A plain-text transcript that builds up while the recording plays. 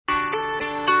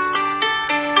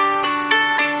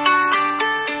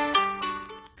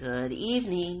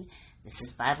evening. This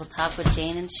is Bible Talk with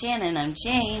Jane and Shannon. I'm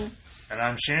Jane. And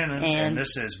I'm Shannon, and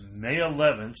this is May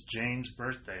 11th, Jane's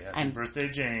birthday. Happy birthday,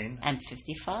 Jane. I'm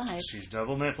 55. She's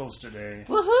double nipples today.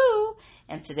 Woohoo!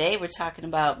 And today we're talking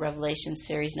about Revelation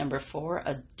series number 4,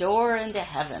 A Door into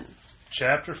Heaven.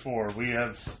 Chapter 4. We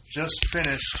have just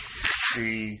finished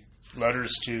the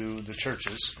letters to the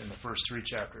churches in the first 3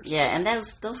 chapters. Yeah, and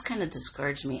those kind of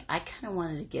discouraged me. I kind of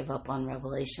wanted to give up on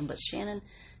Revelation, but Shannon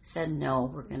said,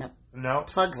 no, we're going to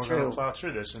plug through. We're going to plow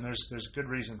through this, and there's a good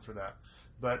reason for that.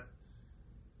 But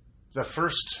the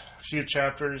first few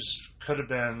chapters could have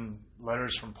been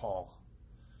letters from Paul.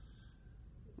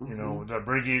 You know, the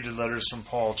abbreviated letters from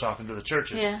Paul talking to the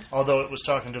churches. Yeah. Although it was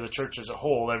talking to the church as a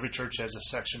whole, every church has a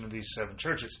section of these 7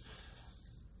 churches.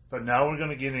 But now we're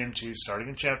going to get into, starting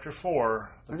in chapter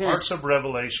 4, the parts of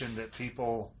Revelation that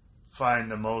people find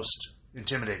the most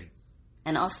intimidating.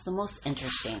 And also the most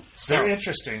interesting. They're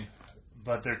interesting,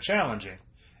 but they're challenging.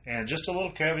 And just a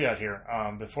little caveat here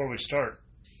before we start.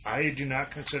 I do not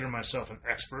consider myself an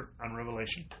expert on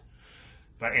Revelation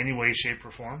by any way, shape, or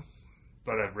form.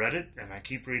 But I've read it, and I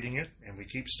keep reading it, and we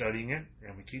keep studying it,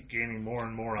 and we keep gaining more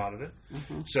and more out of it.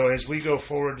 So as we go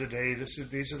forward today,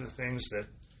 these are the things that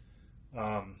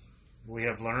we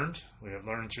have learned. We have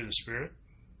learned through the Spirit.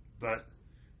 But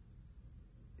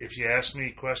if you ask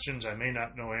me questions I may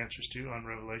not know answers to on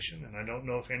Revelation, and I don't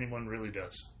know if anyone really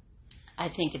does. I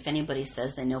think if anybody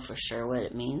says they know for sure what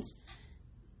it means,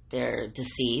 they're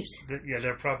deceived.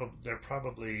 They're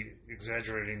probably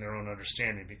exaggerating their own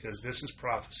understanding, because this is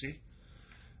prophecy,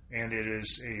 and it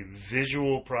is a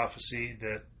visual prophecy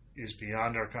that is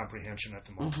beyond our comprehension at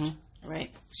the moment.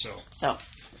 Right. So,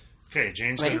 okay,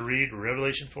 Jane's going to read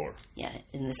Revelation 4. Yeah,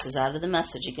 and this is out of the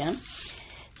Message again.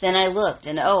 Then I looked,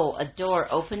 and a door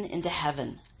opened into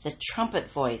heaven. The trumpet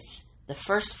voice, the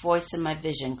first voice in my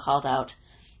vision, called out,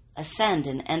 "Ascend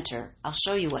and enter. I'll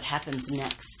show you what happens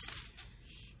next."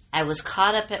 I was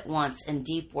caught up at once in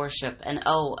deep worship, and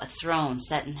a throne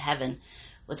set in heaven,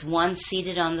 with one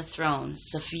seated on the throne,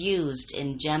 suffused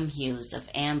in gem hues of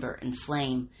amber and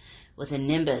flame, with a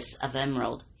nimbus of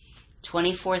emerald.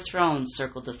 24 thrones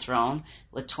circled the throne,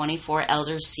 with 24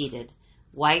 elders seated,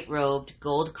 white-robed,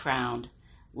 gold-crowned.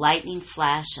 Lightning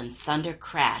flash and thunder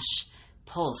crash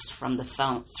pulsed from the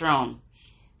throne.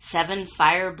 7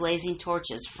 fire-blazing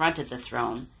torches fronted the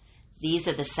throne. These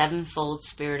are the 7-fold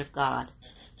Spirit of God.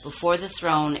 Before the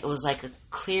throne, it was like a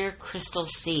clear crystal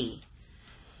sea.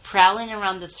 Prowling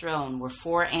around the throne were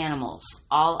 4 animals,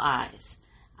 all eyes.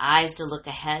 Eyes to look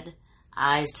ahead,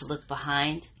 eyes to look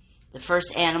behind. The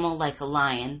first animal like a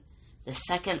lion, the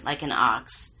second like an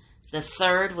ox, the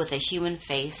third with a human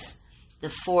face, the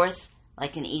fourth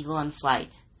like an eagle in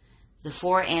flight. The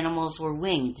 4 animals were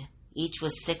winged, each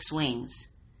with 6 wings.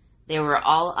 They were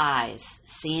all eyes,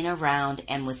 seeing around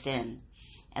and within.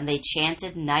 And they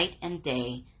chanted night and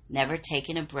day, never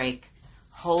taking a break.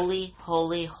 Holy,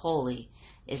 holy, holy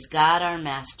is God our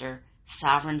Master,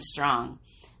 sovereign strong.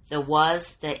 The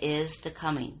was, the is, the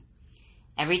coming.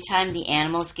 Every time the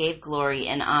animals gave glory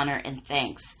and honor and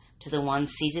thanks to the one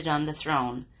seated on the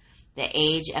throne, the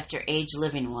age after age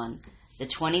living one, the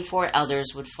 24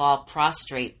 elders would fall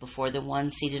prostrate before the one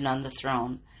seated on the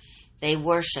throne. They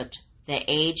worshipped the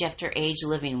age after age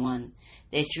living one.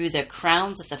 They threw their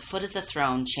crowns at the foot of the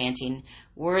throne, chanting,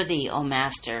 "Worthy, O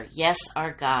Master, yes,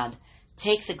 our God.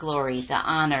 Take the glory, the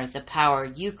honor, the power.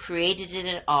 You created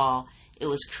it all. It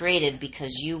was created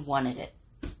because you wanted it."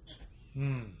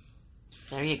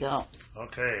 There you go.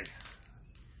 Okay.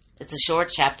 It's a short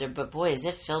chapter, but boy, is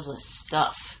it filled with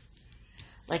stuff.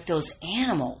 Like those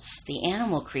animals, the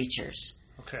animal creatures.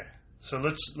 Okay. So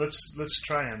let's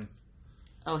try and...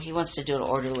 Oh, he wants to do it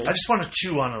orderly. I just want to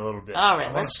chew on it a little bit. All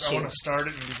right, let's chew. I want to start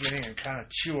at the beginning and kind of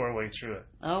chew our way through it.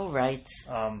 All right.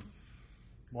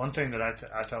 One thing that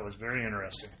I thought was very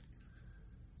interesting.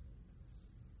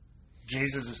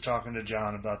 Jesus is talking to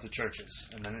John about the churches.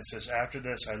 And then it says, after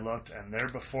this I looked, and there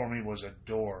before me was a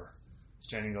door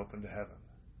standing open to heaven.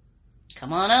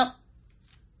 Come on up.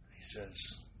 He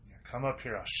says, come up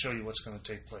here, I'll show you what's going to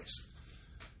take place.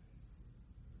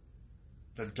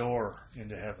 The door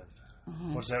into heaven.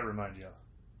 What does that remind you of?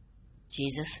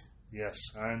 Jesus. Yes,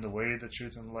 I am the way, the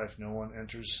truth, and the life. No one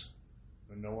enters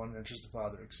the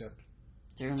Father except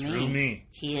through me.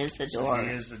 He is the door. So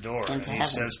he is the door. Into and he heaven.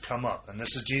 says, come up. And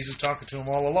this is Jesus talking to him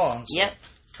all along. So yep.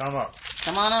 Come up.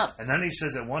 Come on up. And then he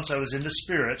says that once I was in the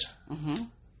Spirit,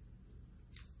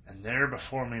 and there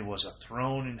before me was a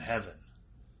throne in heaven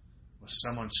with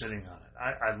someone sitting on it.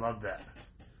 I love that.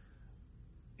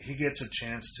 He gets a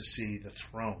chance to see the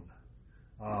throne.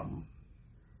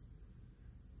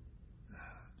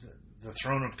 The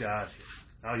throne of God.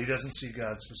 Now, he doesn't see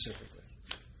God specifically,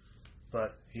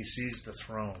 but he sees the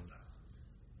throne.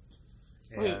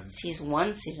 Well, he sees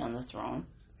one seat on the throne.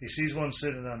 He sees one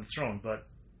sitting on the throne, but,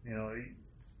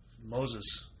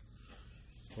 Moses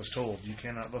was told, you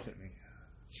cannot look at me.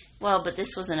 Well, but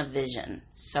this wasn't a vision,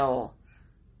 so...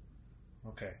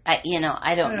 Okay. I don't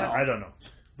know. I don't know.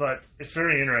 But it's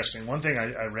very interesting. One thing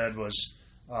I read was,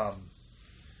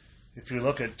 if you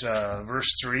look at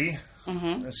verse 3,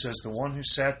 it says, the one who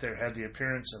sat there had the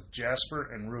appearance of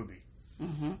jasper and ruby.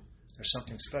 Mm-hmm. There's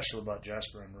something special about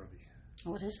jasper and ruby.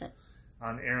 What is it?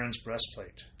 On Aaron's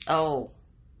breastplate. Oh.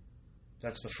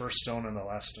 That's the first stone and the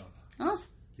last stone. Oh.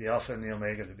 The Alpha and the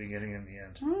Omega, the beginning and the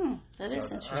end. That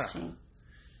is interesting.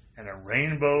 And a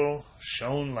rainbow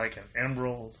shone like an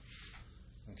emerald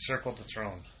encircled the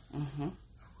throne. Mm-hmm. A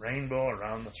rainbow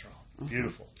around the throne. Mm-hmm.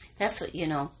 Beautiful. That's what,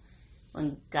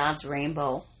 when God's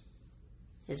rainbow,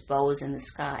 his bow is in the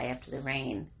sky after the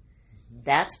rain,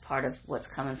 that's part of what's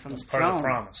coming from the throne. Part of the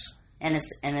promise. And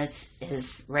it's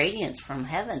his radiance from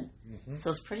heaven. Mm-hmm. So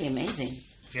it's pretty amazing.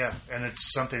 Yeah, and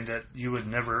it's something that you would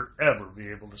never, ever be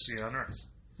able to see on earth.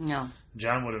 No.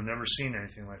 John would have never seen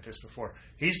anything like this before.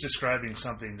 He's describing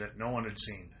something that no one had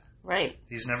seen. Right.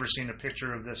 He's never seen a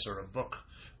picture of this or a book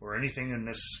or anything in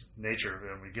this nature.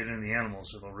 When we get into the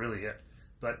animals, it'll really hit.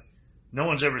 But no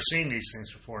one's ever seen these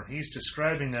things before, and he's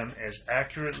describing them as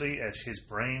accurately as his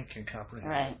brain can comprehend.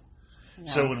 Right. Yeah.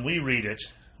 So when we read it,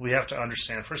 we have to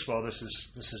understand, first of all, this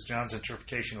is John's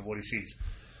interpretation of what he sees.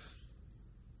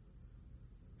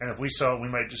 And if we saw it, we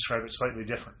might describe it slightly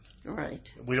different. Right.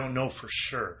 We don't know for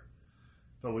sure.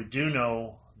 But we do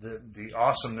know the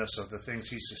awesomeness of the things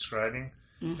he's describing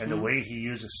and the way he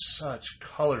uses such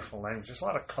colorful language. There's a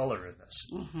lot of color in this.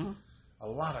 Mm-hmm. A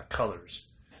lot of colors.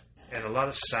 And a lot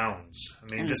of sounds. I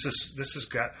mean, it's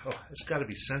got to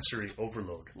be sensory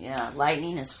overload. Yeah,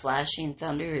 lightning is flashing,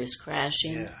 thunder is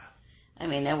crashing. Yeah. I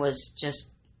mean, it was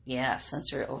just,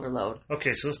 sensory overload.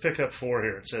 Okay, so let's pick up 4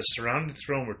 here. It says, surrounding the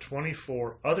throne were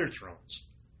 24 other thrones.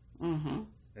 Mm-hmm.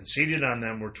 And seated on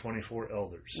them were 24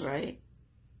 elders. Right.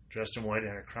 Dressed in white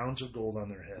and had crowns of gold on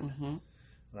their head. Mm-hmm.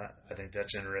 I think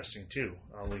that's interesting, too.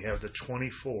 We have the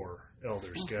 24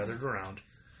 elders gathered around,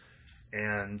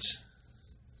 and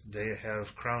they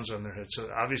have crowns on their heads. So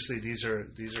obviously these are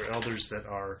elders that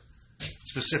are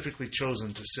specifically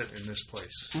chosen to sit in this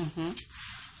place. Mm-hmm.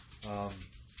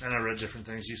 And I read different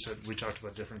things. You said we talked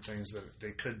about different things that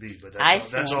they could be, but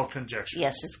that's all conjecture.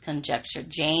 Yes, it's conjecture.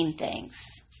 Jane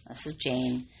thinks. This is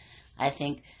Jane. I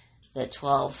think the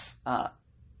 12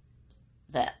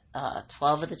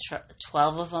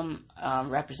 of them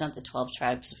represent the 12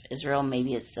 tribes of Israel.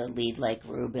 Maybe it's the lead, like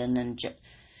Reuben and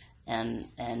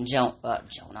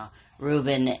Jonah,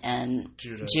 Reuben and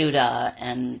Judah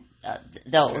and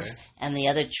those, okay. And the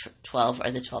other 12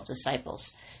 are the 12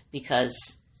 disciples.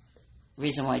 Because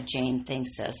reason why Jane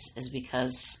thinks this is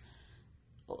because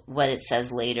what it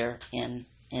says later in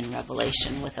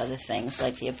Revelation with other things,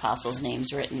 like the apostles'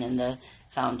 names written in the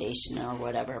foundation or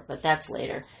whatever. But that's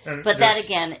later. But that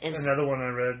again is another one I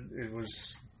read. It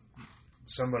was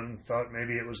someone thought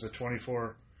maybe it was the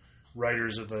 24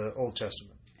 writers of the Old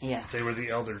Testament. Yeah, they were the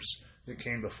elders that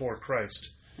came before Christ.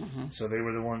 Mm-hmm. So they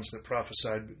were the ones that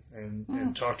prophesied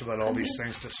and talked about all these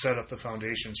things to set up the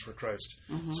foundations for Christ.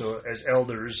 Mm-hmm. So as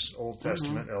elders, Old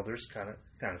Testament elders, kind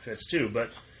of fits too. But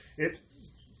it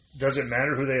doesn't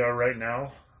matter who they are right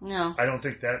now. No, I don't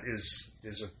think that is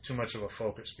too much of a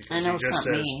focus because he just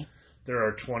says there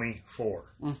are 24.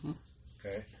 Mm-hmm.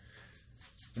 Okay.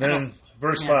 And then in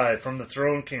verse 5, from the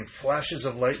throne came flashes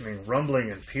of lightning, rumbling,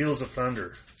 and peals of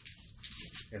thunder.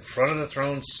 In front of the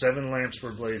throne, 7 lamps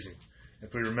were blazing.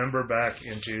 If we remember back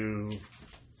into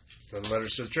the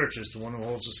letters to the churches, the one who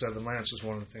holds the 7 lamps is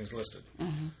one of the things listed.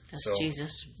 Mm-hmm. That's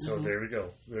Jesus. Mm-hmm. So there we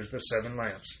go. There's the 7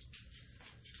 lamps.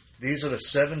 These are the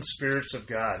 7 spirits of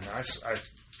God. Now, I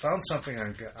found something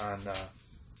on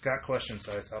Got Questions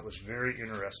that I thought was very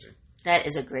interesting. That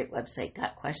is a great website,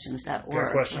 gotquestions.org.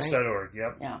 Gotquestions.org,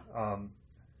 right? Yep. Yeah.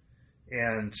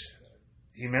 And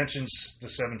he mentions the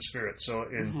 7 spirits. So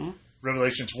in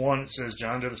Revelations 1, it says,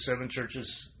 John to the 7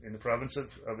 churches in the province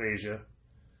of Asia,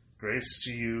 grace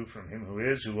to you from him who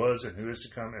is, who was, and who is to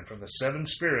come, and from the 7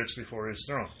 spirits before his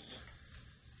throne.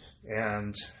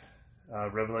 And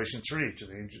Revelation 3, to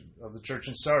the angel of the church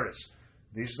in Sardis.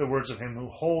 These are the words of him who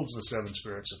holds the 7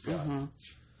 spirits of God. Mm-hmm.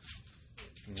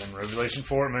 And then Revelation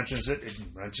 4 mentions it. It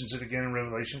mentions it again in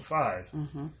Revelation 5.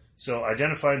 Mm-hmm. So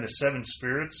identifying the 7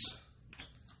 spirits.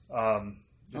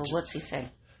 What's he say?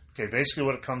 Okay, basically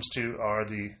what it comes to are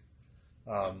the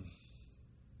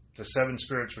 7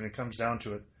 spirits, when it comes down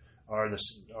to it,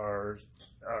 are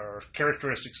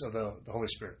characteristics of the Holy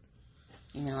Spirit.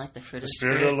 You mean like the fruit The of the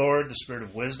Spirit of the Lord, the Spirit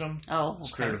of wisdom, Oh, the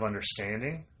Spirit of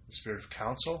understanding, the Spirit of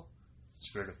counsel, the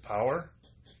Spirit of power,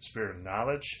 the Spirit of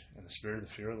knowledge, and the Spirit of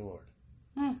the fear of the Lord.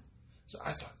 Hmm. So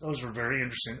I thought those were very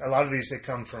interesting. A lot of these, they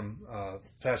come from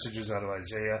passages out of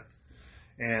Isaiah.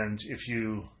 And if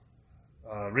you,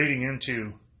 reading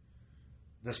into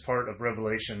this part of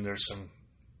Revelation, there's some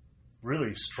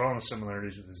really strong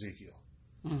similarities with Ezekiel.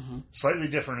 Mm-hmm. Slightly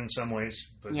different in some ways,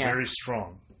 but Yeah. very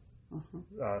strong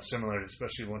Mm-hmm. similarities,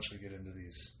 especially once we get into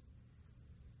these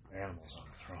animals on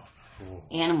the throne.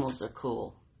 Ooh. Animals are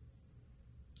cool.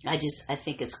 I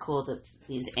think it's cool that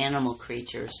these animal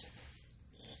creatures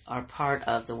are part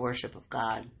of the worship of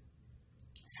God.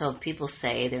 So if people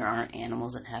say there aren't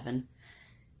animals in heaven,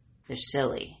 they're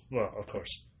silly. Well, of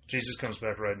course. Jesus comes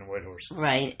back riding a white horse.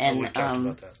 Right, Well, and we've talked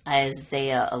about that.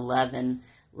 Isaiah 11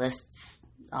 lists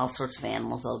all sorts of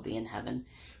animals that'll be in heaven.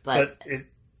 But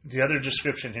the other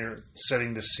description here,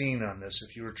 setting the scene on this,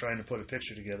 if you were trying to put a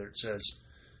picture together, it says,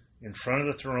 in front of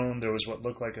the throne there was what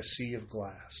looked like a sea of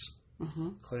glass,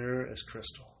 clear as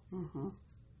crystal. Mm-hmm.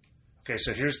 Okay,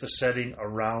 so here's the setting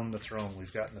around the throne.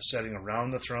 We've gotten the setting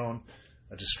around the throne,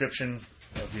 a description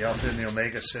of the Alpha and the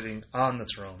Omega sitting on the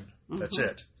throne. That's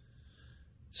it.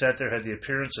 Sat there, had the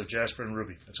appearance of jasper and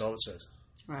ruby. That's all it says.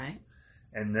 Right.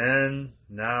 And then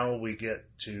now we got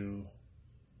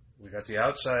the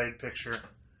outside picture,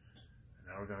 and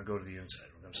now we're going to go to the inside.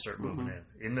 We're going to start moving in.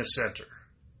 In the center,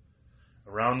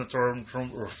 around the throne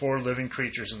were 4 living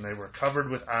creatures, and they were covered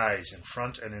with eyes in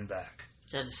front and in back.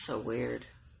 That is so weird.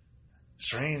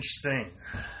 Strange thing.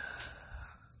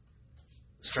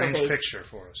 Strange picture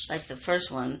for us. Like the first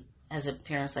one has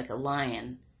appearance like a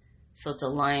lion. So it's a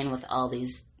lion with all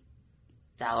these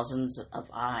thousands of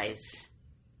eyes.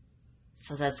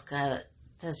 So that's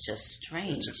just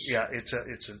strange.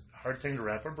 It's a hard thing to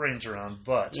wrap our brains around,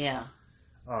 but yeah.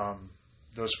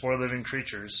 Those 4 living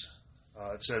creatures,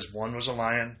 it says one was a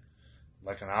lion,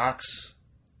 like an ox,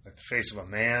 like the face of a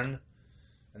man,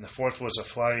 and the 4th was a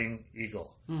flying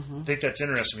eagle. I think that's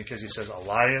interesting because he says a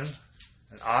lion,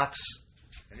 an ox,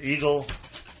 an eagle,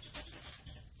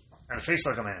 and a face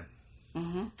like a man.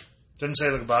 Mm-hmm. Didn't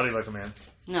say like a body like a man.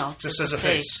 No, it just says a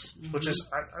face, which is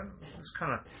it's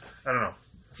kind of, I don't know.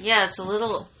 Yeah, it's a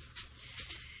little.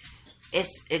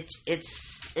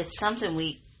 It's something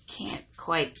we can't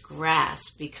quite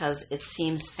grasp because it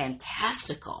seems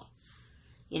fantastical.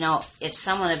 You know, if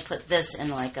someone had put this in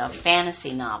like a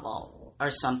fantasy novel or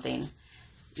something,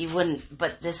 you wouldn't.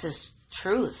 But this is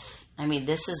truth. I mean,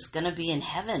 this is going to be in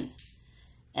heaven.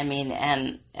 I mean,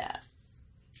 and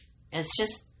it's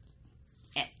just.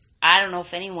 I don't know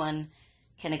if anyone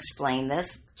can explain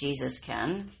this. Jesus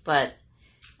can, but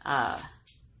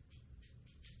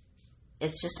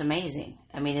it's just amazing.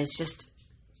 I mean, it's just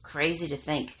crazy to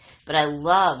think. But I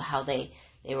love how they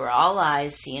were all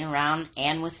eyes, seeing around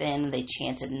and within. They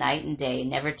chanted night and day,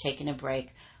 never taking a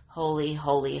break. Holy,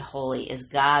 holy, holy is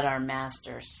God our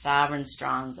Master, sovereign,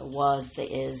 strong, the was,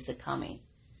 the is, the coming.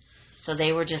 So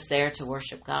they were just there to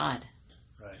worship God.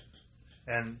 Right.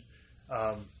 And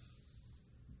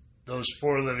those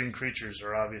 4 living creatures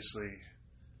are obviously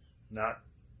not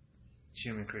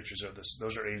human creatures of this.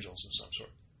 Those are angels of some sort.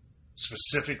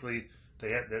 Specifically,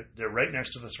 they're right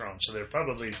next to the throne, so they're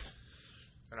probably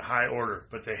in a high order.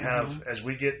 But they have, as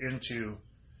we get into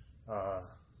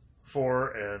 4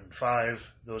 and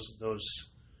 5, those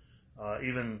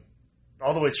even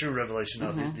all the way through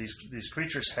Revelation, these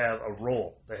creatures have a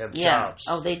role. They have jobs.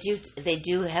 Oh, they do. They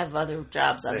do have other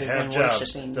jobs other than jobs.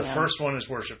 worshiping. The first one is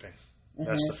worshiping.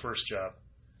 That's the first job.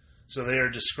 So they are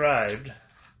described,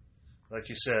 like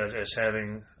you said, as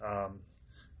having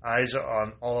eyes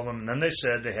on all of them. And then they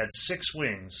said they had 6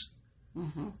 wings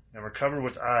and were covered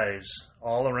with eyes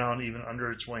all around, even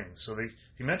under its wings. So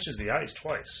he mentions the eyes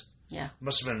twice. Yeah. It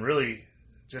must have been really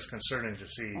disconcerting to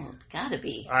see gotta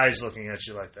be. eyes looking at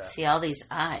you like that. See all these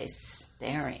eyes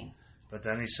staring. But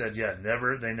then he said,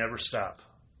 they never stop.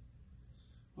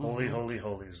 Holy, holy,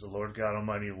 holy is the Lord God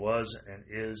Almighty, who was and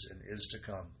is to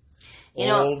come.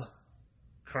 Old,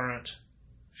 current,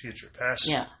 future.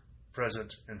 Past,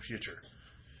 present, and future.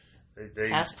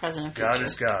 Past, present, and future. God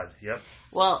is God. Yep.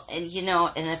 Well, and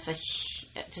if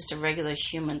just a regular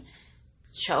human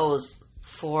chose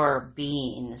 4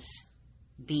 beings,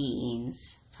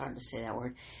 it's hard to say that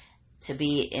word, to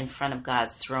be in front of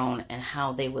God's throne and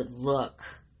how they would look,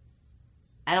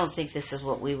 I don't think this is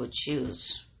what we would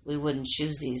choose. We wouldn't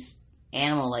choose these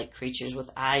animal-like creatures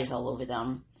with eyes all over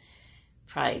them.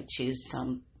 Probably choose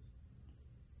some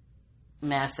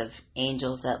massive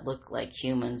angels that look like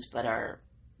humans but are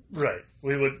right.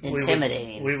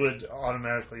 Intimidating. We would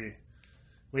automatically.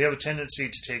 We have a tendency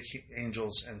to take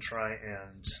angels and try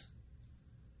and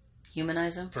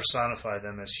Humanize them? Personify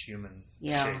them as human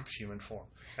shape, human form.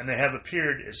 And they have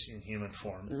appeared as in human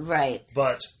form. Right.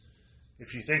 But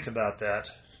if you think about that,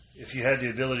 if you had the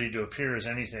ability to appear as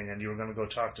anything and you were going to go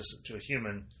talk to a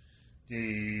human,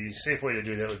 the safe way to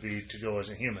do that would be to go as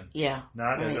a human. Yeah.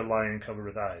 Not as a lion covered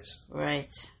with eyes.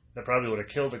 Right. That probably would have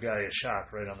killed a guy a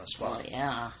shot right on the spot. Well,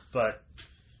 yeah. But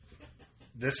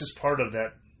this is part of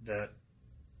that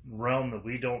realm that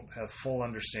we don't have full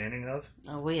understanding of.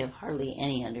 Oh, we have hardly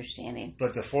any understanding.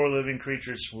 But the 4 living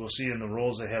creatures, we'll see in the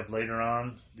roles they have later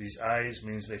on, these eyes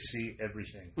means they see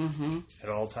everything. Mm-hmm. At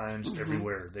all times,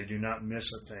 everywhere. They do not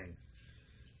miss a thing.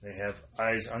 They have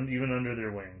eyes even under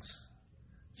their wings.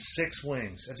 6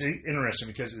 wings. That's interesting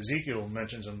because Ezekiel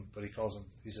mentions them, but he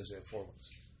says they have 4 wings.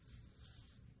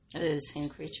 Are they the same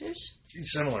creatures?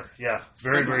 Similar, yeah.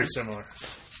 Very, very similar.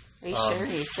 Are you sure?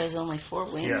 He says only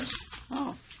 4 wings? Yes.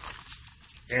 Oh.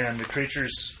 And the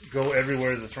creatures go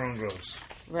everywhere the throne goes.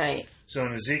 Right. So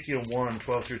in Ezekiel 1,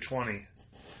 12 through 20,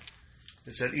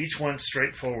 it said, each went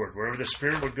straight forward. Wherever the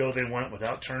Spirit would go, they went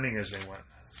without turning as they went.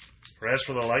 For as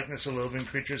for the likeness of the living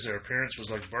creatures, their appearance was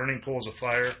like burning coals of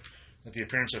fire, with the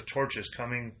appearance of torches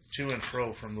coming to and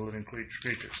fro from the living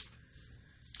creatures.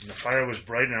 And the fire was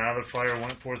bright, and out of the fire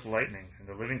went forth lightning, and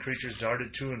the living creatures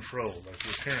darted to and fro, like the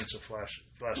appearance of flash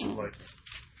of lightning.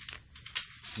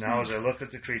 Now, as I look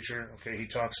at the creature, he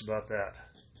talks about that,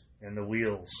 and the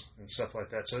wheels and stuff like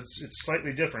that. So it's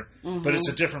slightly different, but it's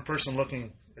a different person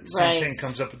looking at the same thing,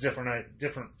 comes up with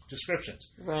different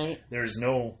descriptions. Right. There's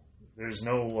no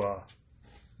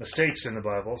mistakes in the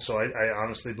Bible, so I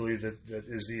honestly believe that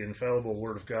is the infallible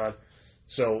Word of God.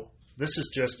 So this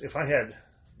is just, if I had,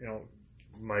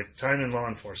 my time in law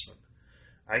enforcement,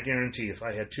 I guarantee if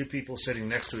I had 2 people sitting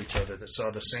next to each other that saw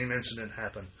the same incident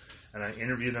happen, and I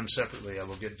interview them separately, I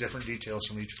will get different details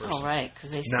from each person. Oh, right,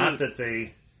 because they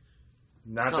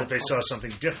not that they saw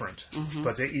something different,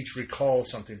 but they each recall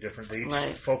something different. They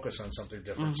each focus on something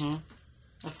different.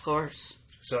 Mm-hmm. Of course.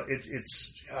 So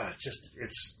it's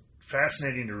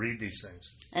fascinating to read these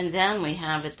things. And then we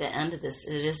have at the end of this,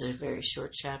 it is a very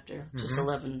short chapter, just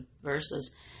 11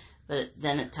 verses, but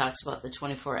then it talks about the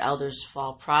 24 elders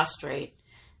fall prostrate.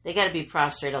 They got to be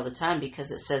prostrate all the time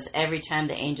because it says every time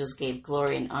the angels gave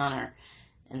glory and honor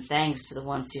and thanks to the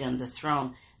one seated on the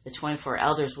throne, the 24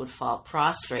 elders would fall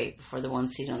prostrate before the one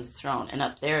seated on the throne. And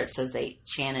up there it says they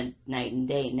chanted night and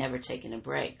day, never taking a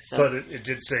break. So, but it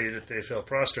did say that they fell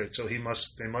prostrate, so they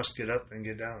must get up and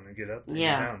get down and get up and get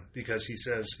down, because he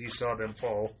says he saw them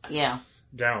fall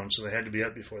down, so they had to be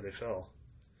up before they fell.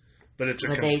 But it's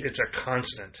a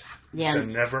constant. Yeah. It's a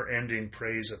never-ending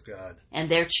praise of God. And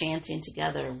they're chanting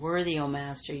together, "Worthy, O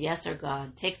Master, yes, our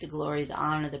God, take the glory, the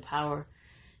honor, the power.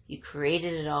 You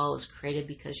created it all. It was created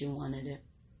because you wanted it."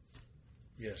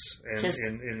 Yes,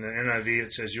 and in the NIV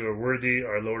it says, "You are worthy,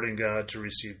 our Lord and God, to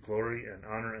receive glory and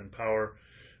honor and power,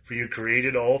 for you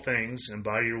created all things, and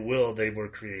by your will they were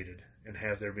created and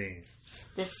have their being."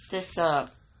 This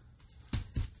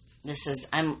is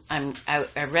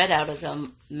I read out of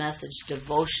the Message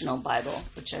Devotional Bible,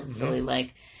 which I really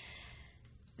like.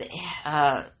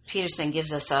 Peterson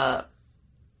gives us a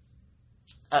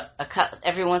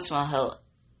every once in a while he'll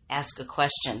ask a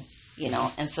question,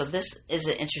 and so this is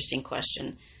an interesting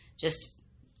question just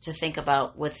to think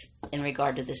about in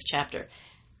regard to this chapter.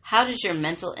 How does your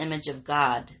mental image of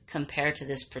God compare to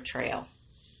this portrayal?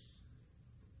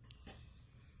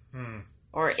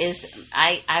 Or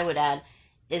I would add,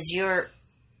 is your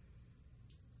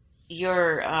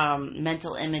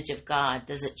mental image of God,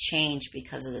 does it change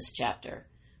because of this chapter?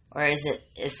 Or is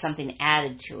something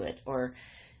added to it? Or,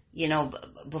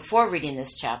 before reading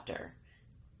this chapter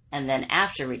and then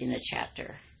after reading the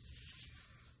chapter?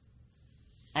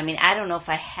 I mean, I don't know if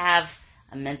I have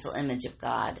a mental image of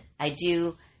God. I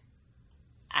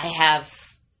have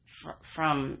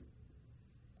from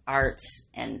arts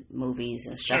and movies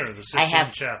and stuff. Sure, the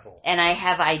Sistine Chapel. And I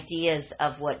have ideas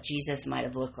of what Jesus might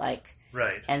have looked like.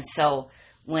 Right. And so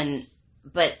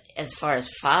but as far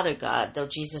as Father God, though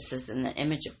Jesus is in the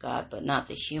image of God, but not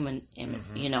the human image,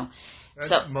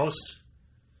 So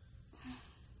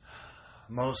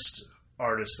most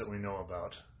artists that we know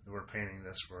about that were painting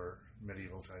this were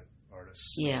medieval type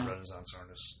artists, Renaissance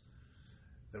artists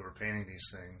that were painting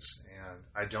these things. And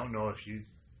I don't know if you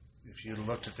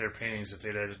looked at their paintings, if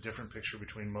they'd had a different picture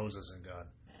between Moses and God.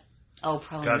 Oh,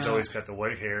 probably God's not. always got the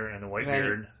white hair and the white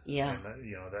beard. Yeah. And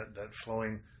that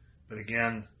flowing, but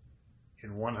again,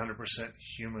 in 100%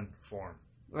 human form.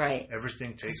 Right.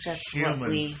 Everything takes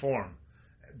human form.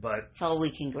 But it's all we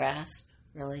can grasp,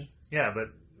 really. Yeah, but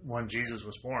when Jesus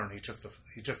was born, he took the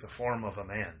form of a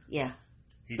man. Yeah.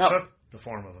 He took the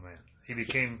form of a man. He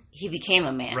became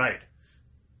a man. Right.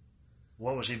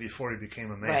 what was he before he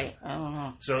became a man? Right. I don't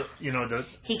know. So,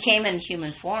 he came in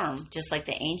human form, just like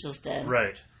the angels did.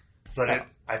 Right. But So-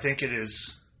 I think it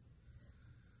is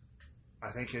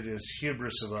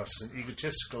hubris of us and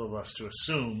egotistical of us to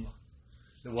assume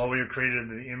that while we are created in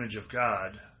the image of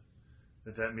God,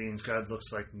 that means God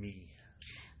looks like me.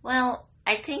 Well,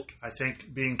 I think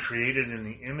being created in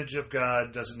the image of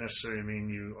God doesn't necessarily mean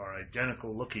you are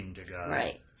identical looking to God.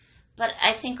 right. But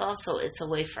I think also it's a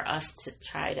way for us to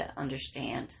try to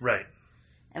understand. Right.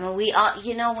 I mean, we all,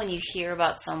 when you hear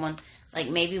about someone, like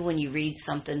maybe when you read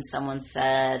something someone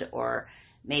said, or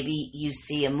maybe you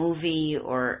see a movie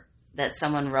or that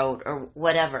someone wrote or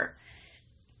whatever,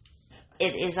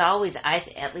 it is always,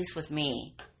 at least with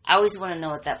me, I always want to know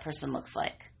what that person looks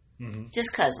like. Mm-hmm.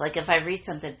 Just because, like if I read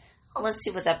something, let's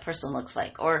see what that person looks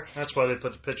like. Or that's why they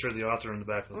put the picture of the author in the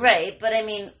back of the book. Right, but I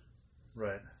mean,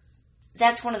 right.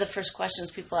 That's one of the first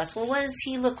questions people ask. Well, what does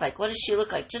he look like? What does she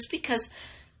look like? Just because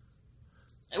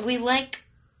we like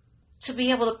to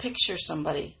be able to picture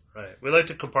somebody. Right. We like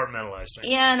to compartmentalize things.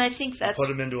 Yeah, and I think that's... Put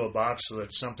them into a box so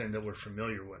that's something that we're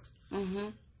familiar with.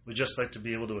 Mm-hmm. We just like to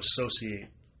be able to associate,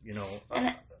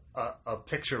 a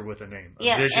picture with a name. A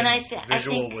yeah, vision, and I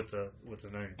visual think, with a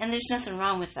name. And there's nothing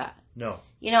wrong with that. No.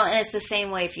 And it's the same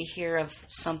way if you hear of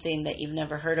something that you've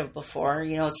never heard of before.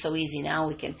 It's so easy now.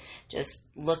 We can just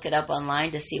look it up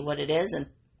online to see what it is and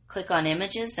click on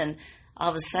images, and all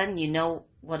of a sudden you know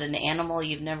what an animal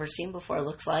you've never seen before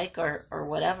looks like, or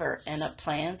whatever, and a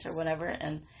plant or whatever,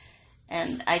 and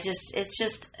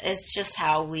it's just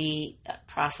how we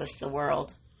process the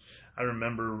world. I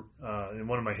remember in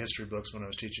one of my history books when I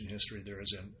was teaching history, there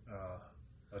is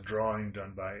a drawing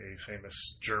done by a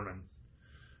famous German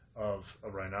of a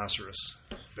rhinoceros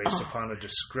based upon a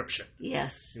description.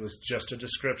 Yes. It was just a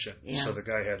description. Yeah. So the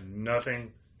guy had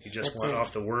nothing. He just went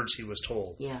off the words he was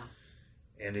told. Yeah.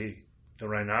 And the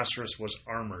rhinoceros was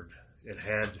armored. It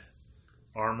had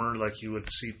armor like you would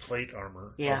see plate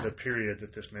armor of the period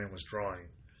that this man was drawing.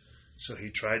 So he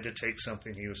tried to take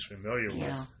something he was familiar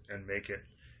with and make it.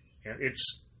 And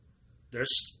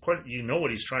there's quite, what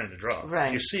he's trying to draw.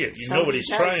 Right. You see it. You know what he's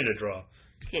trying to draw.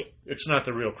 It's not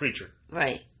the real creature.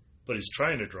 Right. But he's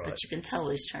trying to draw it. But you can tell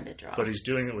what he's trying to draw. But he's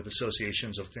doing it with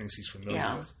associations of things he's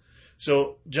familiar with.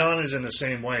 So John is in the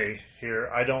same way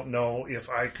here. I don't know if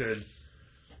I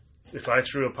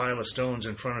threw a pile of stones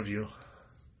in front of you,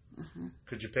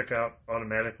 could you pick out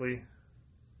automatically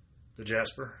the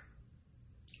jasper?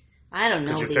 I don't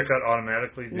know. Could you pick out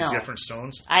automatically the different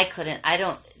stones? I couldn't. I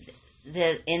don't.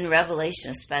 In Revelation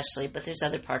especially, but there's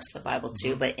other parts of the Bible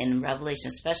too, but in Revelation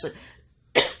especially,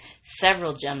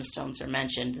 several gemstones are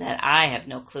mentioned that I have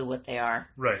no clue what they are.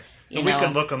 Right. And we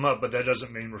can look them up, but that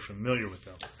doesn't mean we're familiar with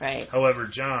them. Right. However,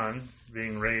 John,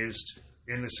 being raised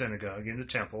in the synagogue, in the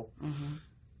temple,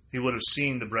 he would have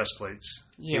seen the breastplates.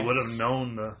 Yes. He would have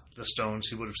known the stones.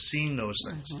 He would have seen those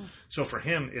things. So for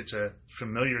him, it's a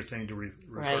familiar thing to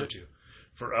refer to.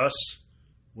 For us,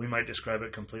 we might describe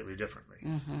it completely differently.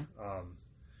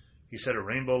 He said a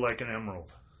rainbow like an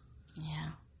emerald. Yeah.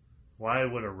 Why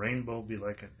would a rainbow be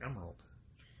like an emerald?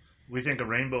 We think a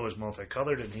rainbow is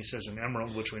multicolored, and he says an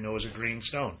emerald, which we know is a green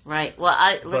stone. Right. Well,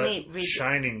 let me read.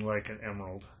 Shining like an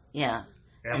emerald. Yeah.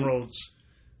 Emeralds,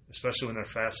 especially when they're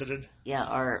faceted,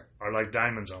 are like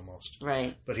diamonds almost.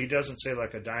 Right. But he doesn't say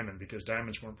like a diamond because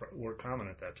diamonds weren't common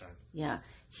at that time. Yeah.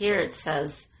 Here it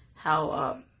says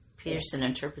how Peterson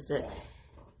interprets it.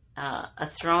 A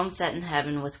throne set in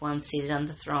heaven with one seated on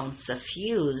the throne,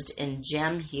 suffused in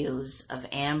gem hues of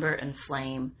amber and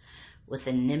flame, with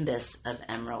a nimbus of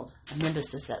emerald. A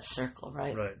nimbus is that circle,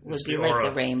 right? Right. Would be like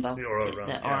the rainbow. The aura.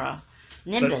 The aura.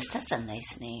 Nimbus, that's a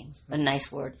nice name. A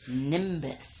nice word.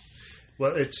 Nimbus.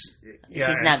 Well, it's... Yeah,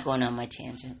 he's not going on my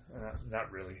tangent.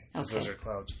 Not really, because those are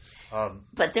clouds.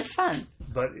 But they're fun.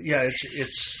 But, yeah,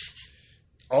 it's...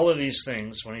 All of these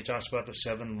things, when he talks about the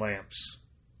 7 lamps...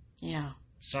 Yeah.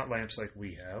 It's not lamps like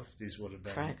we have. These would have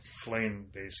been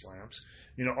flame-based lamps.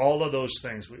 All of those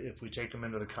things, if we take them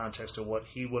into the context of what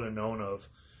he would have known of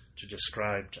to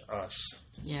describe to us.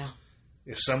 Yeah.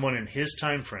 If someone in his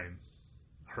time frame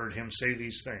heard him say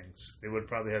these things, they would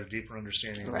probably have a deeper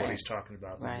understanding of what he's talking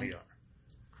about than we are.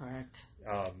 Correct.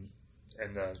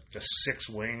 And the 6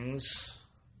 wings,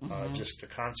 just the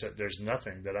concept, there's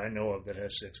nothing that I know of that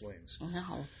has 6 wings.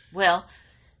 No. Well...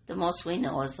 The most we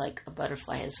know is like a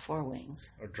butterfly has 4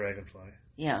 wings. Or dragonfly.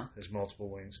 Yeah. Has multiple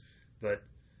wings. But,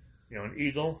 an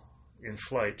eagle in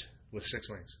flight with 6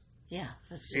 wings. Yeah,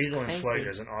 that's just eagle crazy. In flight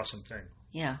is an awesome thing.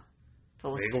 Yeah.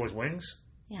 But eagle with wings?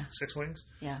 Yeah. 6 wings?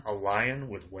 Yeah. A lion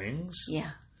with wings?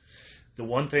 Yeah. The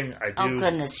one thing I do... Oh,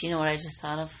 goodness. You know what I just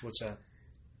thought of? What's that?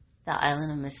 The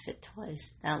Island of Misfit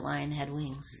Toys. That lion had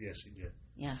wings. Yes, he did.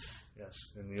 Yes.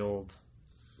 Yes, in the old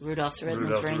Rudolph the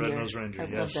Red-Nosed Reindeer. I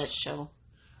love that show.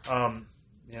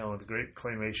 The great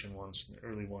claymation ones, the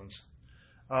early ones.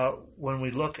 When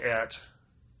we look at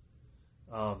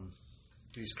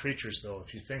these creatures, though,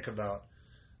 if you think about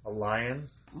a lion,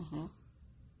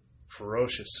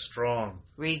 ferocious, strong,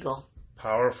 regal,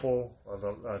 powerful,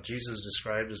 Jesus is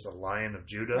described as the Lion of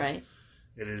Judah. Right.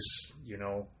 It is,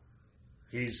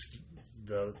 he's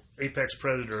the apex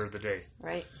predator of the day.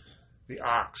 Right. The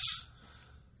ox,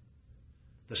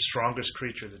 the strongest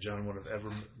creature that John would have ever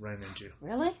ran into.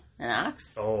 Really? An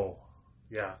ox? Oh,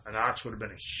 yeah. An ox would have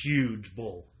been a huge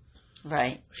bull.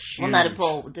 Right. Well, not a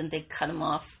bull. Didn't they cut him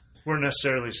off? They weren't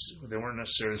necessarily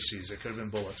seized. They could have been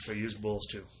bullets. They used bulls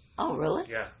too. Oh, really?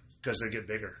 Yeah, because they get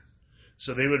bigger.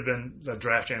 So they would have been the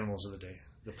draft animals of the day,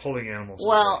 the pulling animals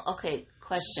of the day. Okay,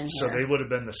 question here. So they would have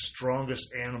been the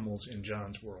strongest animals in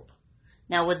John's world.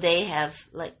 Now, would they have,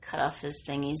 cut off his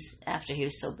thingies after he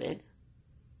was so big?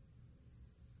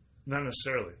 Not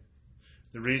necessarily.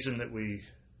 The reason that we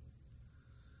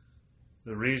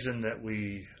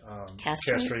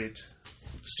castrate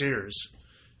steers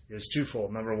is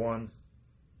twofold. Number one,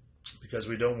 because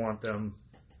we don't want them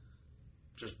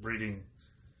just breeding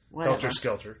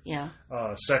helter-skelter. Yeah.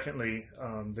 Secondly,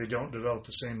 they don't develop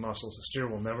the same muscles. A steer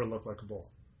will never look like a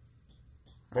bull.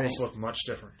 Bulls look much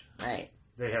different. Right.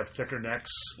 They have thicker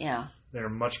necks. Yeah. They're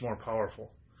much more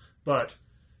powerful. But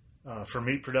for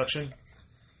meat production,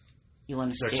 you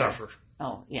want a steer. They're tougher.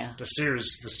 Oh, yeah. The steer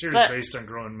is based on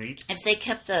growing meat. If they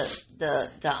kept the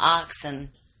oxen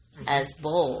as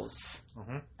bulls,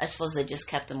 I suppose they just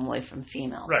kept them away from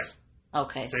females. Right.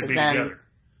 Okay, They'd so be then together.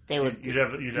 they would. You'd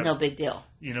have no big deal.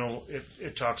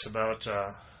 It talks about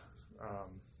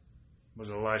was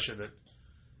it Elisha that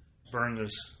burned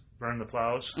the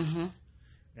plows,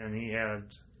 and he had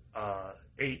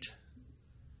 8.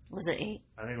 Was it 8?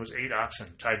 I think it was 8 oxen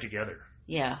tied together.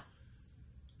 Yeah.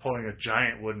 Pulling a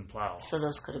giant wooden plow. So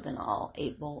those could have been all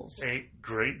 8 bulls. 8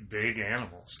 great big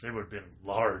animals. They would have been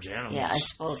large animals. Yeah, I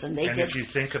suppose. And they did if you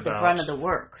think about, the brunt of the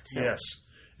work, too. Yes.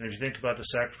 And if you think about the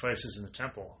sacrifices in the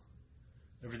temple,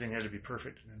 everything had to be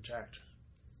perfect and intact.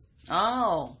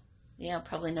 Oh. Yeah,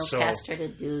 probably no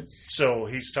castrated dudes. So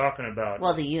he's talking about...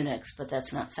 Well, the eunuchs, but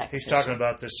that's not sacrificial. He's talking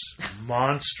about this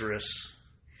monstrous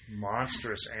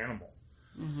animal.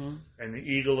 Mm-hmm. And the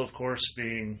eagle, of course,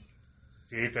 being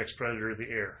the apex predator of the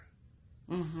air.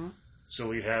 Mm-hmm. So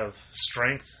we have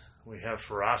strength, we have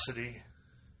ferocity,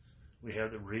 we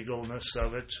have the regalness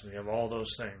of it, we have all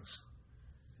those things.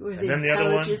 Or the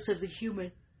intelligence of the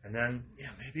human. And then,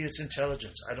 maybe it's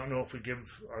intelligence. I don't know if we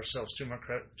give ourselves too much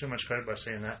credit by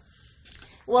saying that.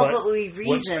 Well, but we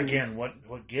reason.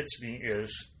 What gets me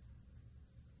is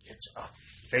it's a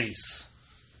face.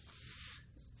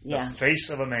 Yeah. The face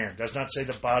of a man. Does not say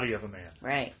the body of a man.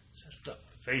 Right. It says the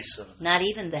face of a man. Not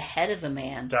even the head of a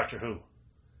man. Doctor Who.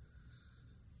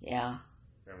 Yeah.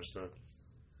 There was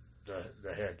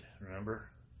the head, remember?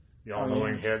 The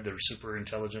all-knowing head, the super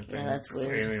intelligent thing. Yeah, that's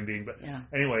weird. Alien being. But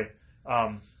anyway,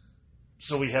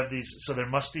 so we have these. So there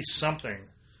must be something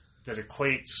that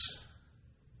equates,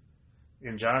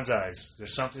 in John's eyes,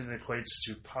 there's something that equates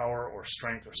to power or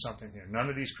strength or something here. None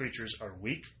of these creatures are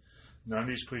weak. None of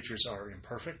these creatures are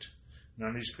imperfect. None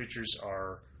of these creatures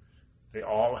they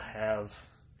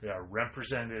are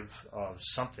representative of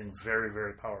something very,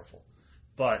 very powerful.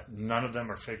 But none of them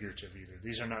are figurative either.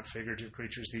 These are not figurative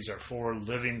creatures. These are 4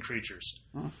 living creatures.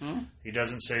 Mm-hmm. He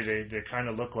doesn't say they kind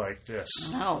of look like this.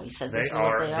 No, he said this is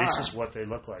what they are. This is what they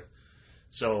look like.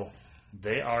 So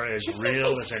they are as just real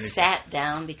if they as anything. Sat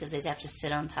down because they'd have to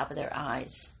sit on top of their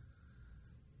eyes.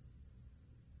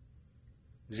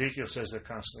 Ezekiel says they're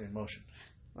constantly in motion.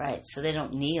 Right, so they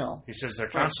don't kneel. He says they're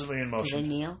constantly in motion. Do they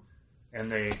kneel? And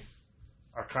they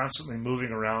are constantly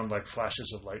moving around like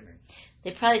flashes of lightning.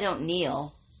 They probably don't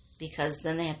kneel because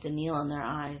then they have to kneel on their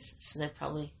eyes. So they're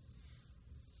probably...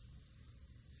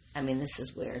 I mean, this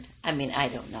is weird. I mean, I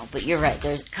don't know. But you're right.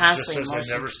 They're constantly in motion. It just says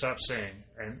they never stop saying.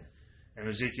 And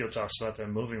Ezekiel talks about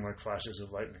them moving like flashes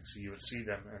of lightning. So you would see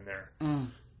them and they're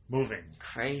moving.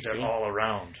 Crazy. They're all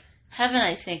around. Heaven,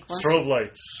 I think. Strobe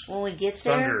lights. When we get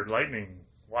there... Thunder, lightning.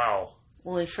 Wow.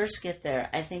 When we first get there,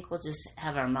 I think we'll just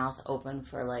have our mouth open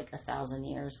for 1,000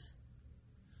 years.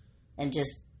 And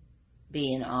just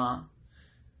be in awe.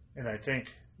 And I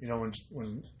think,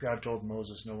 when God told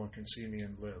Moses, no one can see me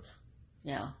and live.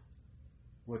 Yeah.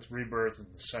 With rebirth and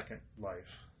the second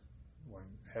life, when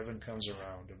heaven comes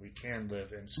around and we can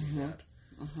live and see that,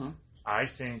 I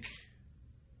think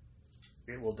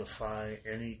it will defy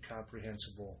any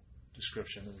comprehensible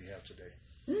description that we have today.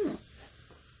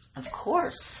 Of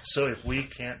course. So if we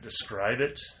can't describe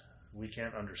it, we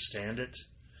can't understand it.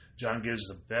 John gives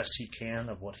the best he can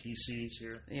of what he sees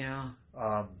here. Yeah.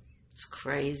 It's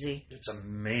crazy. It's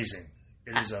amazing.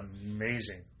 It is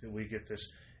amazing that we get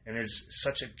this, and it's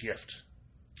such a gift.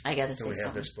 I got to say that we have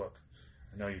something. this book.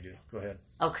 I know you do. Go ahead.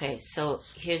 Okay, so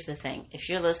here's the thing. If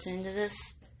you're listening to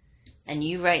this, and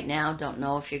you right now don't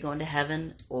know if you're going to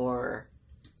heaven or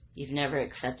you've never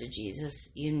accepted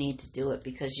Jesus, you need to do it,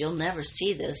 because you'll never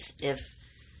see this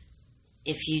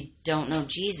if you don't know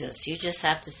Jesus. You just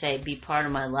have to say, be part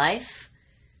of my life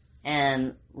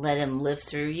and let him live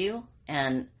through you.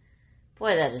 And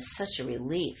boy, that is such a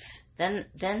relief.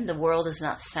 Then the world is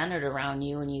not centered around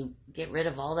you, and you get rid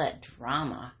of all that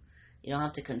drama. You don't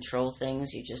have to control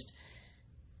things.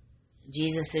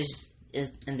 Jesus is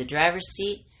in the driver's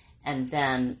seat, and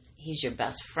then he's your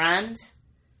best friend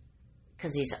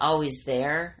because he's always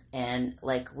there. And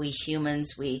like we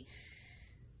humans,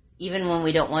 even when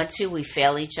we don't want to, we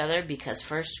fail each other, because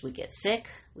first we get sick,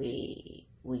 we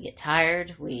get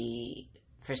tired, we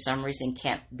for some reason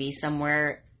can't be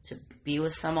somewhere to be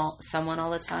with someone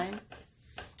all the time.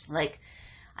 Like,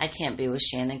 I can't be with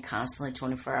Shannon constantly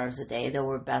 24 hours a day, though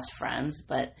we're best friends,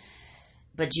 but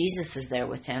Jesus is there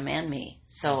with him and me.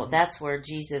 So that's where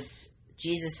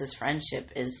Jesus's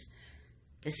friendship is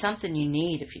something you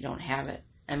need if you don't have it.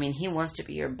 I mean, he wants to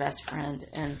be your best friend,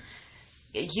 and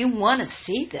you want to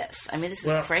see this. I mean, this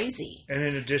is crazy. And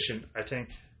in addition,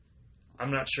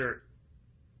 I'm not sure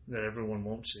that everyone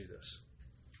won't see this.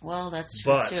 Well, that's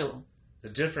true too. The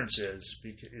difference is,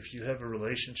 if you have a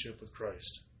relationship with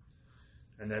Christ,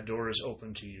 and that door is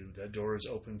open to you, that door is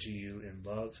open to you in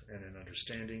love and in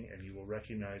understanding, and you will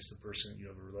recognize the person you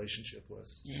have a relationship with.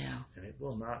 Yeah. And it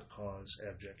will not cause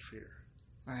abject fear.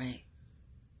 Right.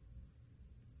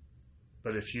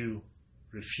 But if you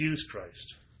refuse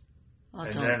Christ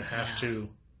and then have to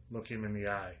look him in the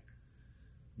eye,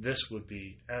 this would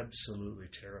be absolutely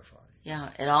terrifying. Yeah,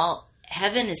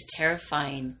 heaven is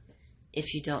terrifying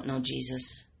if you don't know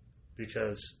Jesus.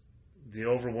 Because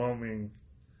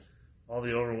all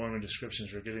the overwhelming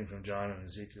descriptions we're getting from John and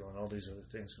Ezekiel and all these other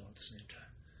things going at the same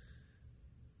time.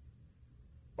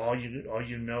 All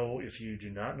you know if you do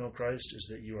not know Christ is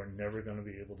that you are never going to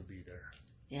be able to be there.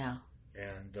 Yeah.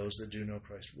 And those that do know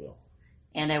Christ will.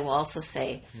 And I will also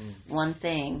say one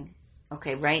thing.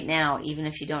 Okay, right now, even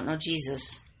if you don't know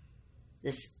Jesus,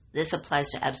 this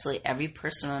applies to absolutely every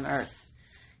person on earth.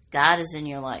 God is in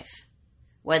your life,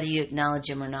 whether you acknowledge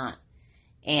him or not.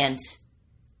 And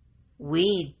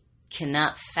we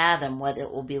cannot fathom what it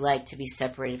will be like to be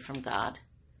separated from God.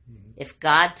 Mm-hmm. If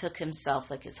God took himself,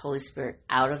 like his Holy Spirit,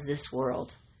 out of this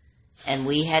world, and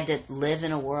we had to live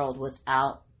in a world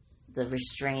without the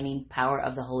restraining power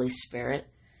of the Holy Spirit,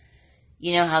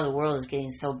 you know how the world is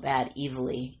getting so bad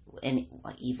in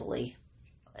evil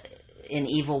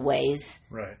ways.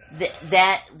 Right.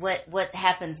 That what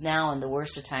happens now in the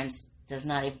worst of times does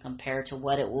not even compare to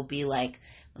what it will be like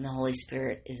when the Holy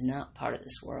Spirit is not part of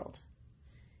this world.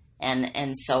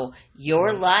 And so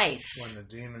your life, when the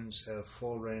demons have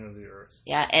full reign of the earth.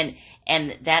 Yeah,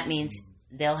 and that means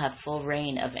they'll have full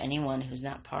reign of anyone who's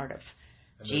not part of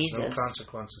and Jesus. There's no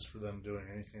consequences for them doing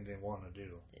anything they want to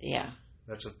do. Yeah.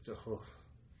 That's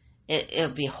it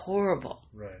would be horrible.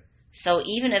 Right. So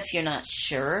even if you're not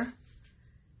sure,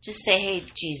 just say, "Hey,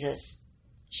 Jesus,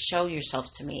 show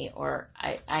yourself to me," or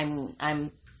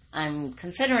I'm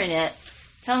considering it.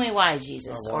 Tell me why,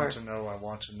 Jesus. I want to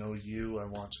know you. I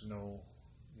want to know,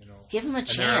 Give him a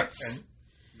chance. And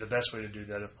the best way to do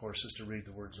that, of course, is to read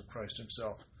the words of Christ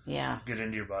himself. Yeah. Get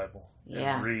into your Bible.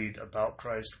 Yeah. And read about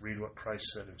Christ. Read what Christ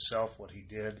said himself, what he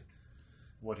did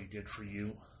for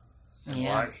you. And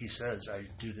why he says, I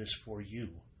do this for you.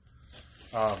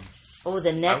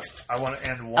 The next... I want to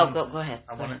end one... Oh, go ahead.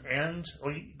 I want to end...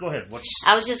 Go ahead.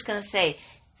 I was just going to say,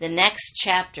 the next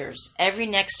chapters, every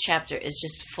next chapter is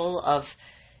just full of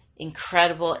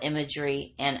incredible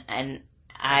imagery, and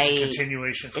it's a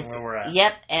continuation from where we're at.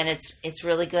 Yep, and it's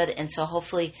really good, and so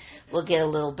hopefully we'll get a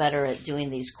little better at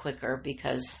doing these quicker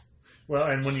because... Well,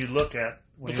 and when you look at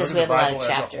the Bible as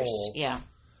a whole,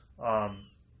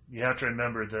 you have to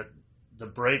remember that the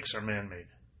breaks are man-made.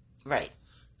 Right.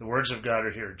 The words of God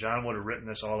are here. John would have written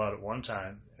this all out at one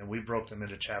time, and we broke them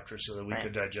into chapters so that we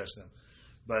could digest them.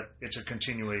 But it's a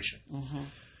continuation. Mm-hmm.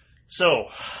 So,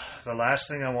 the last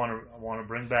thing I want to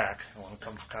bring back, I want to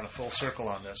come kind of full circle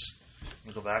on this.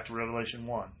 We'll go back to Revelation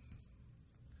 1.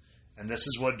 And this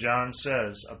is what John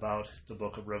says about the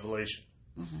book of Revelation.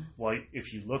 Mm-hmm. Well,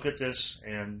 if you look at this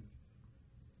and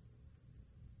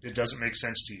it doesn't make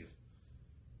sense to you,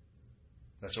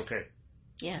 that's okay.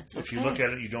 Yeah, it's okay. If you look at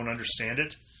it, you don't understand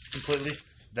it completely,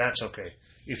 that's okay.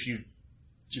 If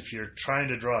you're trying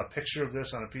to draw a picture of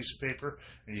this on a piece of paper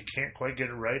and you can't quite get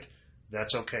it right,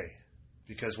 that's okay.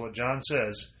 Because what John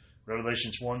says,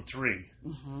 Revelations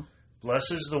 1:3,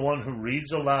 blessed is the one who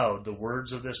reads aloud the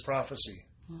words of this prophecy,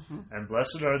 and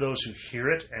blessed are those who hear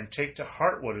it and take to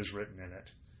heart what is written in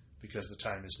it, because the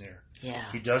time is near.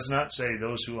 Yeah. He does not say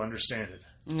those who understand it.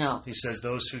 No. He says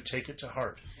those who take it to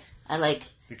heart. I like...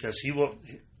 Because he will,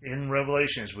 in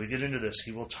Revelation, as we get into this,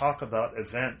 he will talk about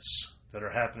events that are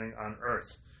happening on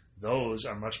earth. Those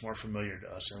are much more familiar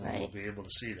to us, and we will be able to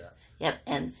see that. Yep,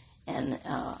 and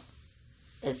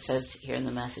it says here in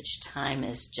the message, time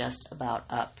is just about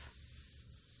up.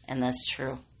 And that's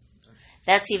true.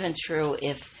 That's even true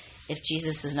if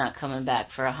Jesus is not coming back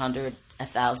for 100,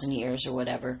 1,000 years or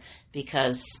whatever,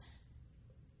 because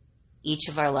each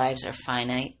of our lives are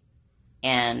finite.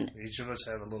 And each of us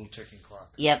have a little ticking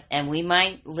clock. Yep, and we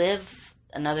might live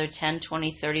another 10,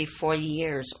 20, 30, 40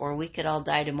 years, or we could all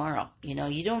die tomorrow. You know,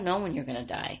 you don't know when you're going to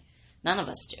die. None of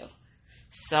us do.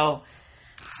 So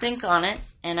think on it,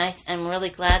 and I'm really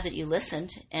glad that you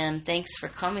listened, and thanks for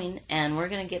coming. And we're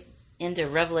going to get into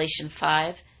Revelation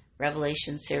 5,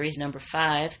 Revelation series number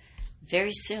 5,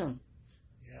 very soon.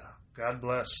 Yeah, God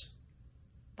bless.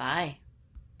 Bye.